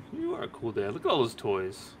Dad. You are a cool dad. Look at all those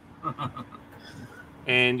toys.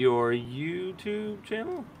 And your YouTube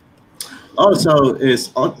channel? Oh, so it's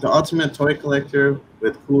the Ultimate Toy Collector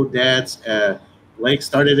with Cool Dads. Blake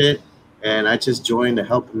started it, and I just joined to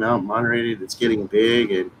help him out, moderate it. It's getting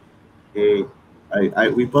big, and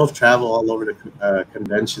we both travel all over the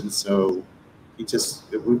conventions, so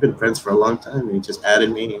we've been friends for a long time, and he just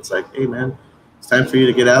added me. It's like, hey man, it's time for you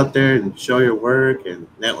to get out there and show your work and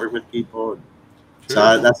network with people. Sure.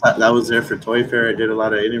 So that was there for Toy Fair. I did a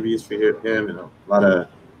lot of interviews for him, and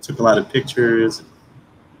took a lot of pictures.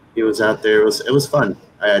 He was out there. It was fun.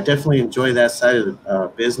 I definitely enjoy that side of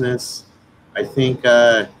the business. I think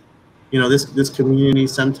this community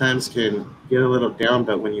sometimes can get a little down,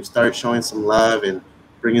 but when you start showing some love and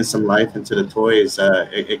bringing some life into the toys,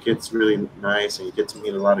 it gets really nice, and you get to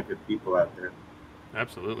meet a lot of good people out there.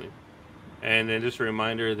 Absolutely. And then just a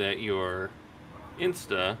reminder that your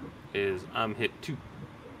Insta is hit2.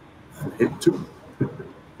 Hit2.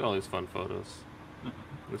 All these fun photos.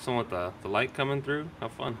 This one with the light coming through. How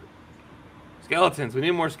fun. Skeletons. We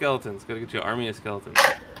need more skeletons. Gotta get you an army of skeletons.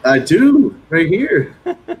 I do, right here.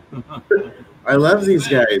 I love these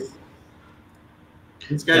guys.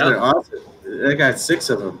 These guys are awesome. I got 6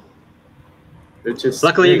 of them. They're just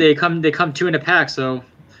luckily they come 2 in a pack, so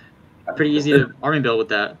pretty easy to army build with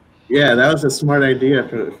that. Yeah, that was a smart idea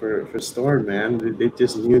for Storm, man. They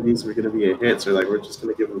just knew these were going to be a hit, so like, we're just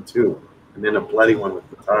going to give them 2, and then a bloody one with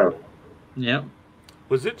the Taro. Yep.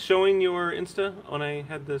 Was it showing your Insta when I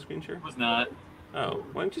had the screen share? It was not. Oh,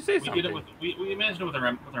 why didn't you say something? We imagined it with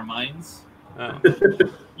our minds. Oh.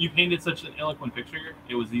 You painted such an eloquent picture.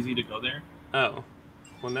 It was easy to go there. Oh.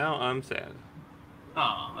 Well, now I'm sad.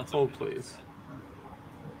 Oh, that's Hold, please.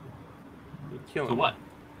 You're killing me. To what?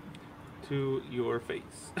 To your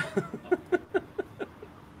face.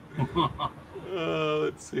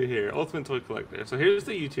 Let's see here. Ultimate Toy Collector. So here's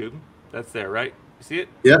the YouTube. That's there, right? You see it?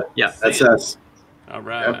 Yep. Yeah. That's us. All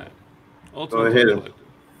right. Yep. Ultimate Go ahead Toy and Collector.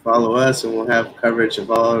 follow us, and we'll have coverage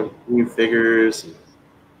of all new figures, and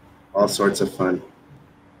all sorts of fun.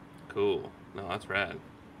 Cool. No, that's rad.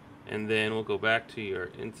 And then we'll go back to your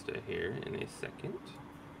Insta here in a second.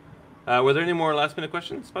 Were there any more last minute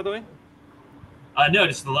questions, by the way? No,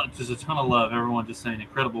 just a ton of love. Everyone just saying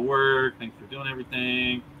incredible work. Thanks for doing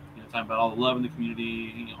everything. Talking about all the love in the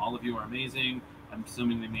community. All of you are amazing. I'm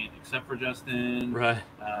assuming they mean except for Justin. Right.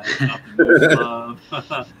 Love.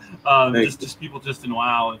 Just people just in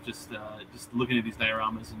wow of just looking at these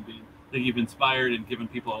dioramas and being you've inspired and given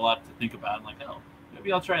people a lot to think about. And like, oh,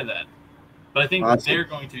 maybe I'll try that. But I think they're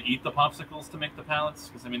going to eat the popsicles to make the pallets,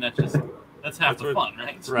 because I mean that's half the fun,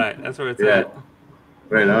 right? Right. That's where it's at.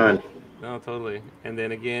 Right on. No, totally. And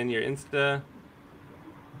then again, your Insta.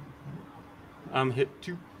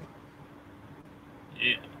 hit2.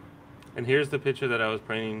 Yeah. And here's the picture that I was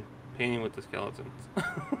painting with the skeletons.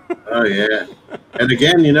 Oh yeah. And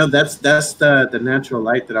again, that's the natural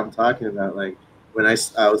light that I'm talking about. Like when I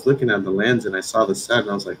was looking at the lens and I saw the sun,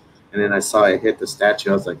 I was like, and then I saw it hit the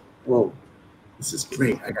statue. I was like, whoa, this is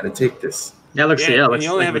great. I gotta take this. Yeah, it looks and looks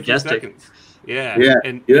you only have majestic. a few seconds. Yeah. Yeah.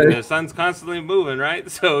 And the sun's constantly moving, right?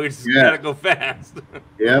 So you just gotta go fast.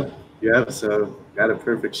 Yep. So got a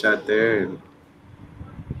perfect shot there, and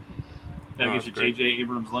gotta get your J.J.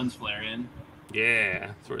 Abrams lens flare in. Yeah,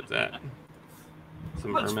 that's where it's at.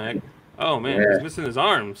 Some Ermac. Oh man, he's missing his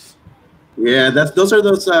arms. Yeah, those are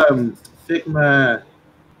those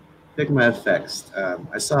Figma effects.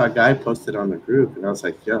 I saw a guy posted on the group, and I was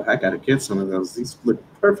like, yo, I gotta get some of those. These look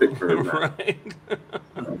perfect for him. Right.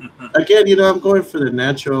 Again, I'm going for the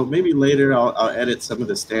natural. Maybe later I'll edit some of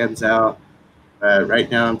the stands out. Right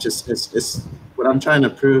now, I'm just it's what I'm trying to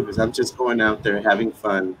prove is I'm just going out there having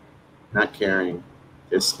fun, not caring,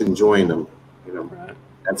 just enjoying them. Right.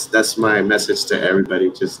 That's my message to everybody.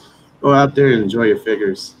 Just go out there and enjoy your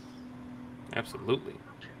figures. Absolutely.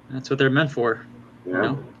 That's what they're meant for.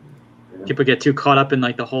 Yeah. People get too caught up in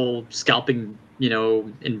like the whole scalping,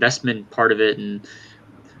 investment part of it, and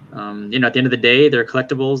at the end of the day, they're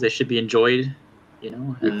collectibles. They should be enjoyed,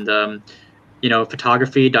 and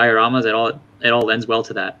photography, dioramas, it all lends well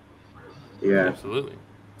to that. Yeah. Absolutely.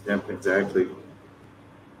 Yep. Exactly.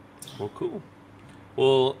 Well, cool.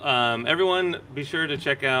 Well, everyone, be sure to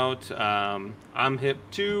check out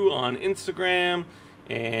hip2 on Instagram.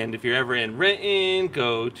 And if you're ever in Renton,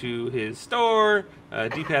 go to his store,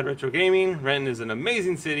 D-Pad Retro Gaming. Renton is an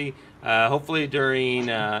amazing city. Hopefully during,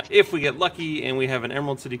 if we get lucky and we have an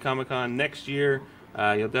Emerald City Comic Con next year,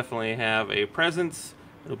 you'll definitely have a presence.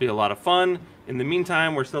 It'll be a lot of fun. In the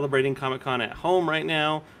meantime, we're celebrating Comic Con at home right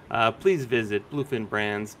now. Please visit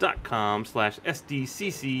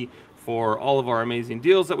bluefinbrands.com/SDCC for all of our amazing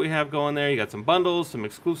deals that we have going there. You got some bundles, some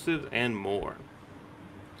exclusives, and more.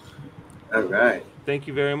 All right. Thank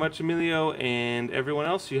you very much, Emilio, and everyone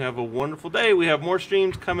else. You have a wonderful day. We have more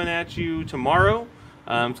streams coming at you tomorrow.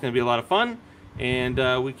 It's going to be a lot of fun, and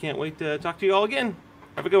we can't wait to talk to you all again.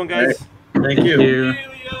 Have a good one, guys. Right. Thank you. Thank you.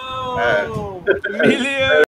 Emilio! Emilio!